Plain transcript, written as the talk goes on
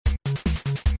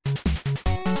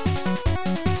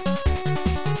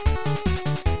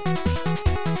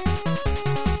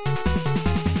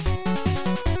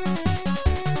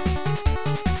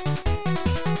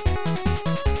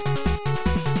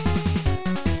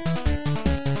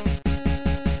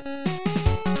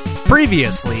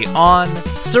Previously on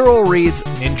Cyril Reads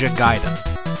Ninja Gaiden.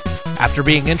 After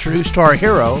being introduced to our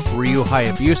hero, Ryu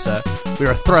Hayabusa, we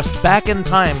are thrust back in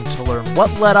time to learn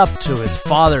what led up to his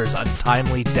father's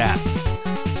untimely death.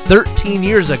 13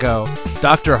 years ago,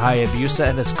 Dr. Hayabusa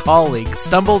and his colleague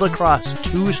stumbled across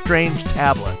two strange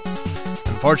tablets.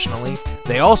 Unfortunately,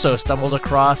 they also stumbled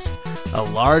across a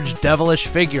large devilish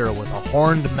figure with a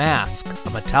horned mask, a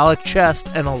metallic chest,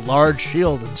 and a large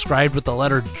shield inscribed with the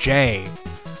letter J.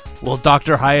 Will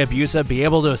Dr. Hayabusa be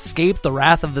able to escape the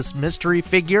wrath of this mystery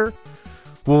figure?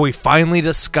 Will we finally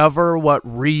discover what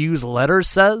Ryu's letter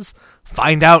says?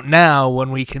 Find out now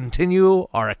when we continue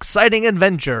our exciting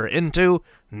adventure into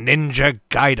Ninja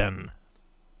Gaiden.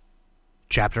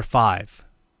 Chapter 5.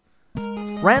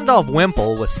 Randolph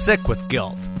Wimple was sick with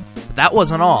guilt, but that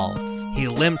wasn't all. He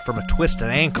limped from a twisted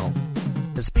ankle.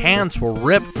 His pants were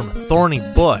ripped from a thorny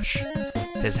bush.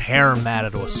 His hair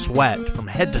matted with sweat. From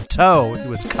head to toe, he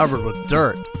was covered with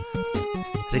dirt.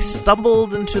 As he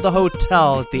stumbled into the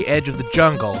hotel at the edge of the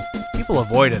jungle, people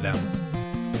avoided him.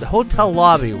 The hotel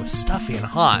lobby was stuffy and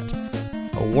hot.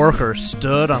 A worker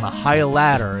stood on a high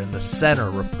ladder in the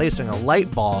center, replacing a light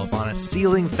bulb on a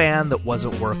ceiling fan that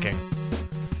wasn't working.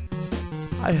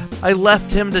 I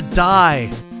left him to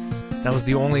die. That was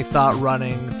the only thought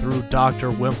running through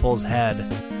Dr. Wimple's head.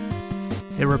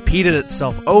 It repeated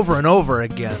itself over and over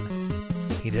again.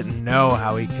 He didn't know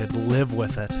how he could live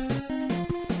with it.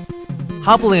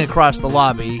 Hobbling across the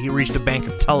lobby, he reached a bank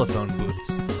of telephone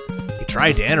booths. He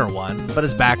tried to enter one, but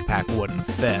his backpack wouldn't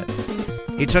fit.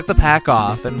 He took the pack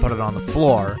off and put it on the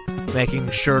floor, making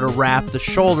sure to wrap the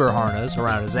shoulder harness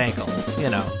around his ankle,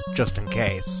 just in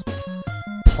case.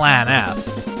 Plan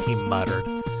F, he muttered,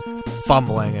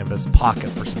 fumbling in his pocket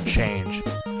for some change.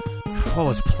 What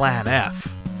was Plan F?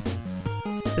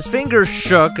 His fingers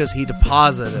shook as he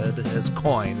deposited his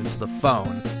coin into the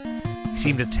phone. He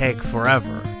seemed to take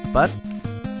forever, but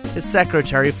his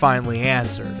secretary finally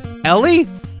answered. Ellie?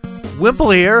 Wimple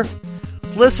here.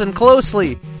 Listen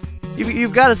closely.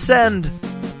 You've got to send...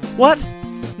 What?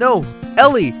 No,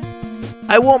 Ellie.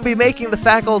 I won't be making the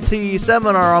faculty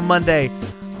seminar on Monday.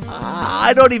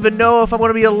 I don't even know if I'm going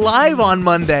to be alive on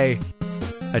Monday.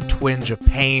 A twinge of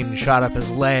pain shot up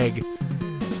his leg.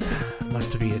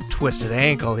 Must be a twisted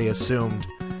ankle, he assumed.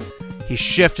 He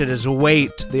shifted his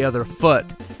weight to the other foot.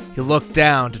 He looked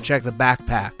down to check the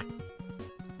backpack.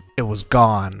 It was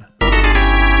gone.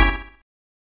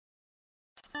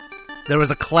 There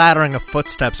was a clattering of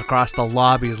footsteps across the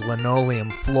lobby's linoleum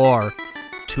floor.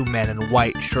 Two men in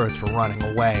white shirts were running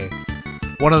away.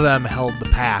 One of them held the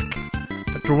pack.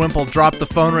 Dr. Wimple dropped the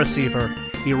phone receiver.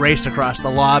 He raced across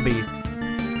the lobby.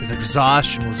 His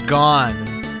exhaustion was gone.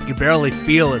 He could barely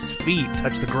feel his feet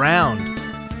touch the ground.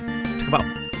 It took about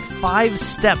 5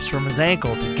 steps from his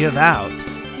ankle to give out.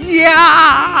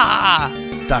 Yeah!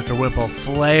 Dr. Wimple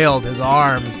flailed his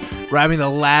arms, grabbing the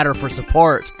ladder for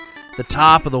support. The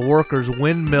top of the workers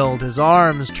windmilled his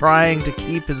arms, trying to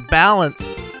keep his balance.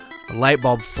 A light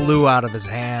bulb flew out of his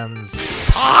hands.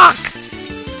 Pock!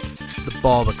 The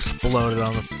bulb exploded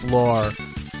on the floor,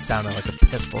 sounding like a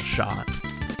pistol shot.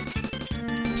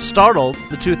 Startled,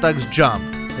 the two thugs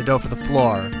jumped. They dove for the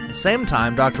floor. At the same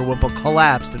time, Dr. Wimple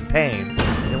collapsed in pain.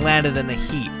 He landed in a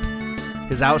heap,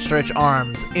 his outstretched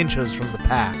arms inches from the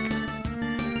pack.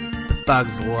 The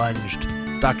thugs lunged.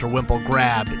 Dr. Wimple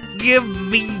grabbed. Give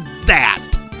me that!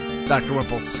 Dr.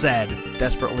 Wimple said,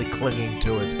 desperately clinging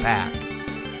to his pack.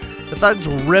 The thugs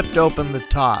ripped open the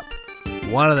top.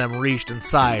 One of them reached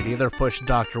inside. The other pushed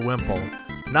Dr. Wimple.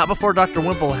 Not before Dr.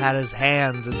 Wimple had his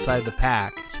hands inside the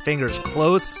pack, his fingers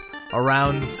close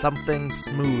around something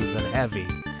smooth and heavy.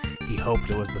 He hoped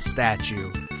it was the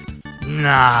statue.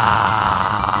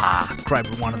 Nah! Cried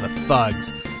one of the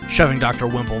thugs, shoving Dr.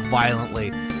 Wimple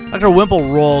violently. Dr.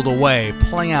 Wimple rolled away,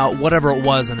 pulling out whatever it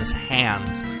was in his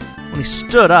hands. When he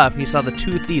stood up, he saw the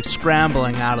two thieves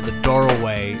scrambling out of the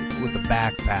doorway with the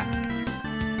backpack.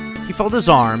 He felt his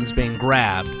arms being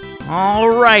grabbed. All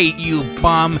right, you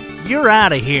bum, you're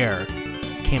out of here,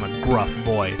 came a gruff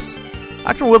voice.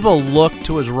 Dr. Wimple looked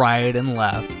to his right and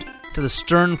left, to the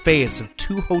stern face of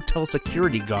 2 hotel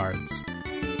security guards.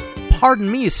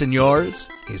 Pardon me, senors,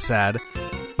 he said,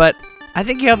 but I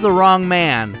think you have the wrong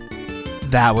man.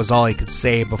 That was all he could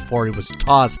say before he was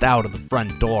tossed out of the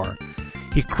front door.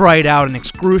 He cried out in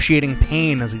excruciating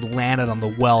pain as he landed on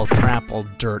the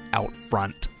well-trampled dirt out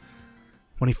front.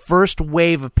 When the first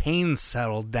wave of pain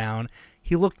settled down,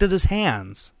 he looked at his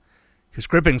hands. He was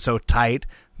gripping so tight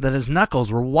that his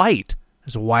knuckles were white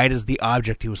as the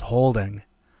object he was holding.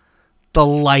 The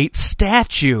light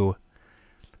statue!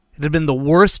 It had been the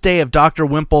worst day of Dr.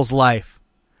 Wimple's life.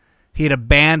 He had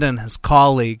abandoned his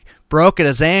colleague, broken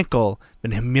his ankle,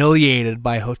 been humiliated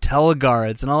by hotel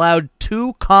guards, and allowed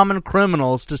 2 common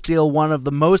criminals to steal one of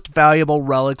the most valuable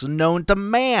relics known to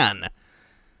man.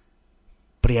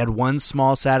 But he had one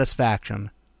small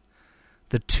satisfaction.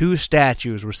 The 2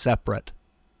 statues were separate.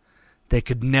 They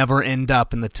could never end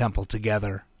up in the temple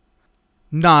together.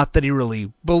 Not that he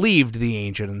really believed the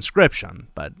ancient inscription,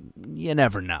 but you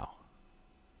never know.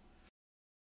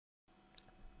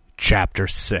 Chapter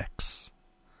 6.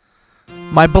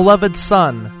 My beloved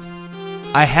son,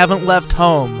 I haven't left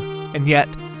home, and yet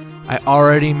I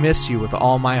already miss you with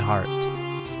all my heart.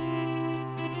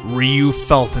 Ryu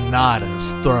felt a knot in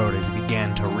his throat as he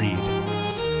began to read.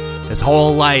 His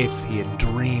whole life he had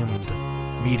dreamed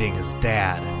of meeting his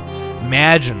dad,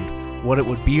 imagined what it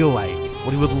would be like,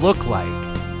 what he would look like,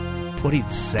 what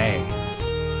he'd say.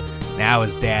 Now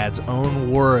his dad's own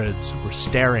words were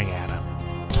staring at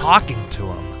him, talking to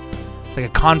him, like a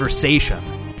conversation.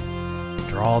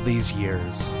 After all these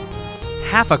years,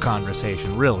 half a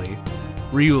conversation, really,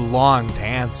 Ryu longed to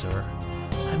answer.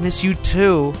 I miss you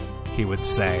too, he would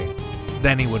say.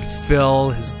 Then he would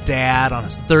fill his dad on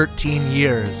his 13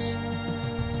 years.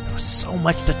 There was so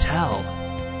much to tell.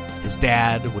 His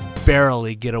dad would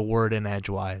barely get a word in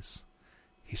edgewise.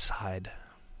 He sighed.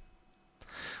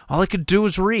 All I could do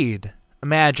was read,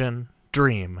 imagine,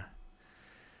 dream.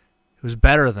 It was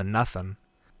better than nothing.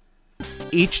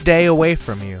 Each day away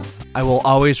from you, I will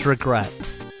always regret.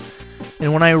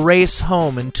 And when I race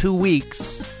home in 2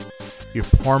 weeks, your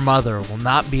poor mother will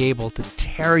not be able to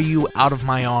tear you out of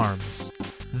my arms.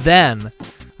 Then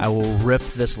I will rip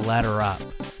this letter up.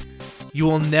 You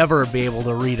will never be able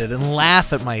to read it and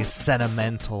laugh at my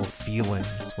sentimental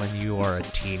feelings when you are a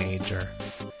teenager.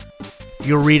 If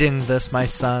you're reading this, my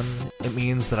son, it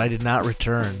means that I did not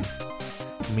return.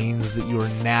 It means that you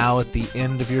are now at the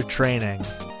end of your training,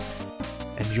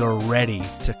 and you're ready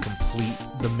to complete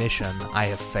the mission I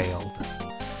have failed.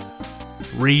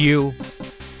 Ryu,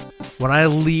 when I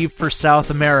leave for South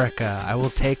America, I will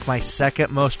take my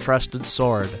second most trusted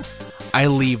sword. I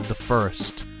leave the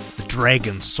first, the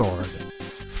dragon sword,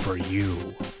 for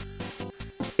you.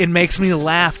 It makes me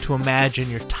laugh to imagine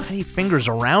your tiny fingers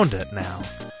around it now.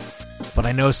 But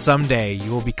I know someday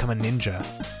you will become a ninja,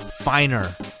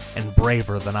 finer and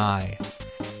braver than I.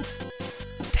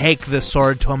 Take this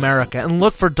sword to America and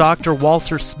look for Dr.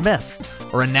 Walter Smith,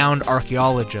 a renowned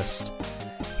archaeologist.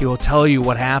 He will tell you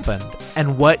what happened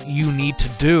and what you need to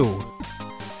do.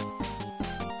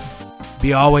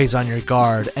 Be always on your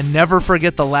guard, and never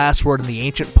forget the last word in the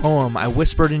ancient poem I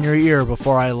whispered in your ear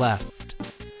before I left.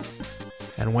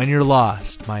 And when you're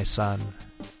lost, my son,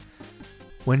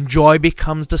 when joy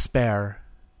becomes despair,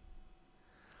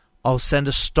 I'll send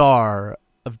a star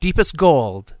of deepest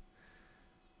gold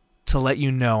to let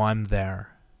you know I'm there,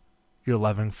 your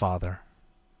loving father.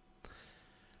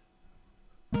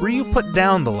 Ryu put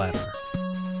down the letter.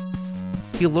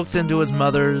 He looked into his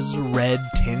mother's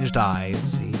red-tinged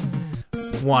eyes. He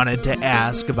wanted to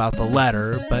ask about the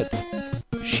letter, but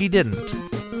she didn't.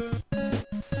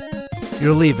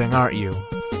 You're leaving, aren't you?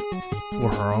 Were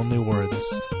her only words.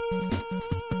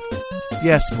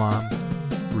 Yes, Mom,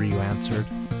 Ryu answered.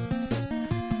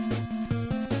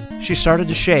 She started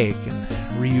to shake,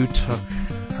 and Ryu took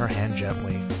her hand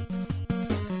gently.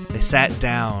 They sat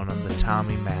down on the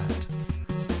tatami mat.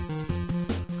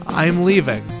 I'm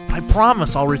leaving, but I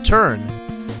promise I'll return.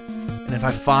 And if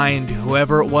I find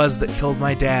whoever it was that killed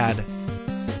my dad,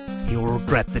 he will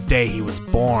regret the day he was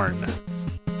born.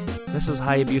 Mrs.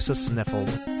 Hayabusa sniffled,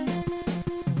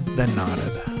 then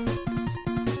nodded.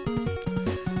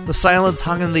 The silence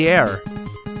hung in the air.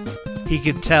 He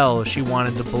could tell she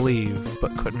wanted to believe,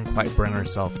 but couldn't quite bring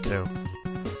herself to.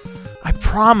 I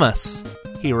promise,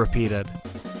 he repeated.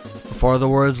 Before the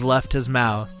words left his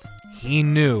mouth, he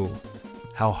knew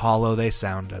how hollow they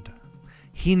sounded.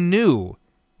 He knew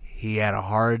he had a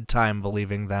hard time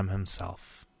believing them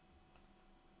himself.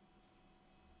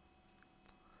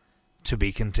 To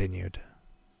be continued.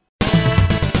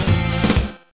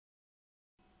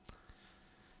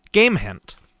 Game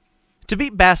hint. To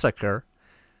beat Bassaker,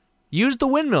 use the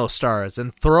windmill stars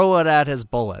and throw it at his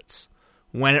bullets.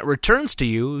 When it returns to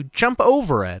you, jump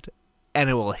over it, and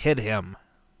it will hit him.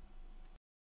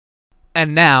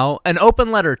 And now, an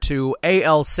open letter to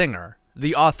A.L. Singer,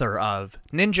 the author of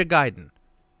Ninja Gaiden.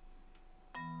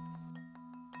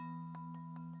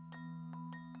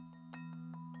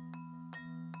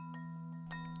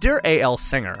 Dear A.L.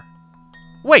 Singer,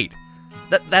 wait,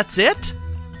 that's it?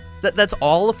 That's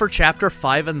all for Chapter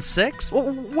 5 and 6?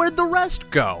 Where'd the rest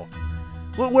go?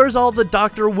 Where's all the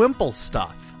Dr. Wimple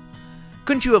stuff?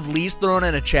 couldn't you have at least thrown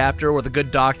in a chapter where the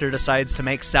good doctor decides to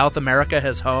make South America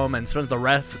his home and spends the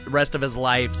rest of his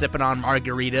life sipping on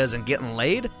margaritas and getting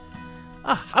laid?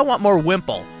 I want more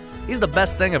Wimple. He's the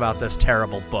best thing about this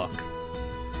terrible book.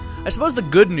 I suppose the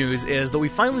good news is that we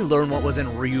finally learn what was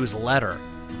in Ryu's letter.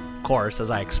 Of course,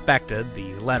 as I expected,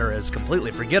 the letter is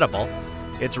completely forgettable.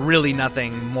 It's really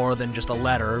nothing more than just a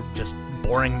letter, just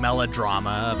boring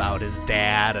melodrama about his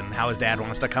dad and how his dad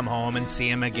wants to come home and see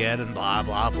him again and blah,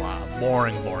 blah, blah.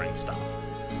 Boring stuff.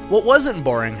 What wasn't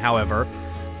boring, however,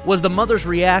 was the mother's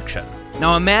reaction.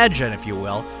 Now imagine, if you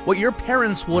will, what your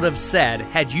parents would have said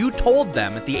had you told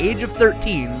them at the age of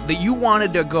 13 that you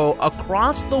wanted to go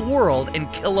across the world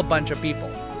and kill a bunch of people.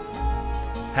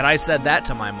 Had I said that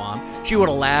to my mom, she would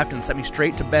have laughed and sent me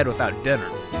straight to bed without dinner.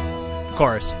 Of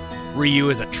course,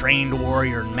 Ryu is a trained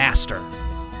warrior and master.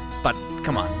 But,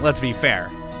 come on, let's be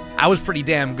fair. I was pretty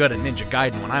damn good at Ninja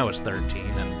Gaiden when I was 13,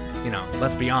 and,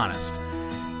 let's be honest.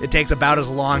 It takes about as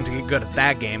long to get good at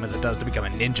that game as it does to become a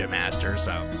ninja master,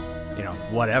 so,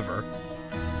 whatever.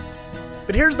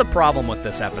 But here's the problem with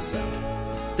this episode.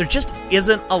 There just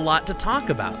isn't a lot to talk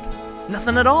about.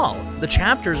 Nothing at all. The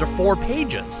chapters are 4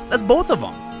 pages. That's both of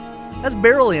them. That's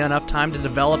barely enough time to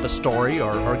develop a story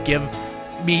or give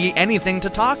me anything to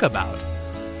talk about.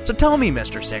 So tell me,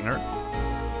 Mr. Singer,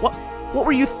 what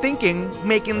were you thinking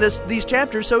making these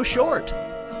chapters so short?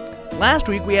 Last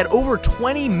week we had over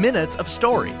 20 minutes of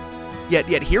story.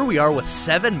 Yet here we are with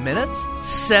 7 minutes?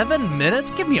 7 minutes?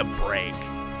 Give me a break.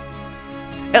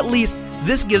 At least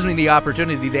this gives me the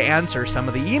opportunity to answer some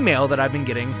of the email that I've been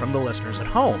getting from the listeners at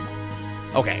home.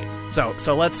 Okay, so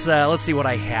let's see what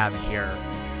I have here.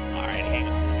 All right, hang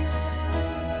on.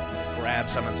 Let's grab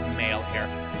someone's mail here.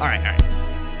 All right.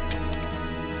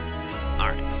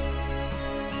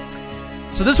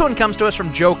 So this one comes to us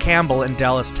from Joe Campbell in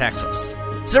Dallas, Texas.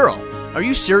 Cyril, are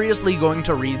you seriously going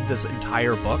to read this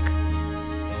entire book?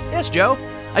 Yes, Joe.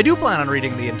 I do plan on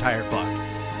reading the entire book.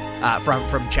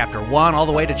 From chapter 1 all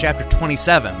the way to chapter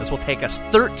 27. This will take us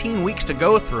 13 weeks to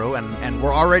go through, and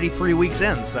we're already 3 weeks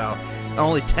in, so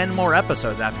only 10 more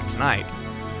episodes after tonight.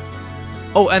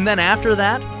 Oh, and then after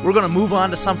that, we're going to move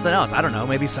on to something else. I don't know,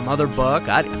 maybe some other book.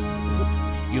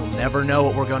 You'll never know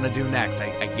what we're going to do next,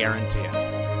 I guarantee it.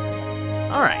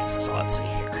 All right, so let's see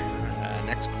here.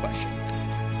 Next question.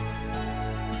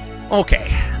 Okay,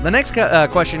 the next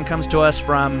question comes to us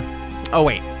from... Oh,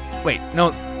 wait,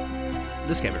 no,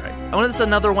 this can't be right. Oh, this is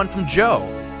another one from Joe.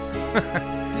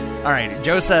 All right,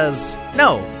 Joe says,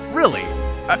 no, really,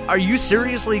 are you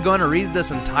seriously going to read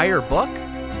this entire book?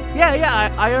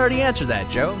 Yeah, I already answered that,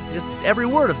 Joe. Just every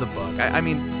word of the book. I'm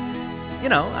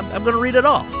going to read it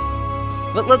all.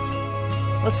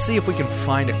 Let's see if we can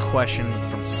find a question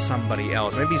from somebody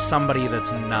else. Maybe somebody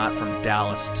that's not from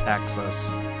Dallas,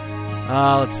 Texas.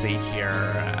 Let's see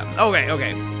here.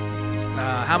 Okay.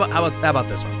 How about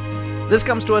this one? This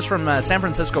comes to us from San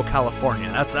Francisco,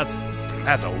 California.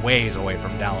 That's a ways away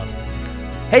from Dallas.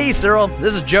 Hey, Cyril,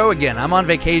 this is Joe again. I'm on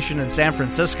vacation in San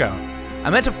Francisco. I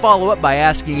meant to follow up by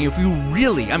asking you if you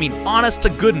really, honest to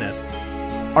goodness,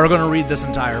 are going to read this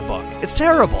entire book. It's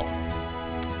terrible.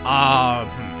 All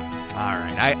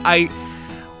right.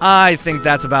 I think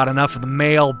that's about enough of the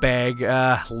mailbag.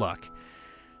 Look,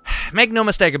 make no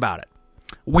mistake about it.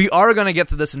 We are going to get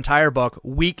through this entire book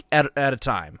week at a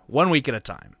time, 1 week at a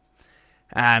time,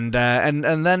 and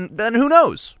then who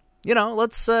knows?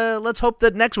 Let's hope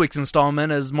that next week's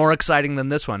installment is more exciting than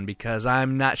this one, because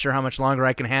I'm not sure how much longer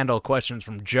I can handle questions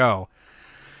from Joe.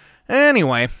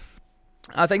 Anyway,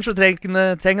 thanks for taking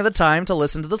the time to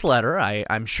listen to this letter.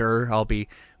 I'm sure I'll be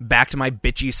back to my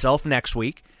bitchy self next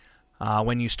week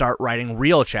when you start writing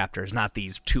real chapters, not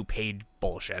these 2-page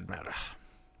bullshit.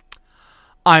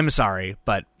 I'm sorry,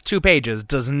 but 2 pages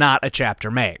does not a chapter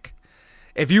make.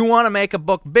 If you want to make a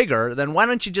book bigger, then why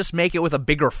don't you just make it with a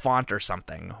bigger font or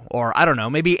something? Or, I don't know,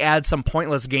 maybe add some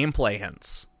pointless gameplay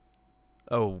hints.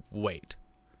 Oh, wait.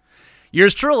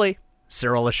 Yours truly,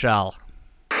 Cyril Lachelle.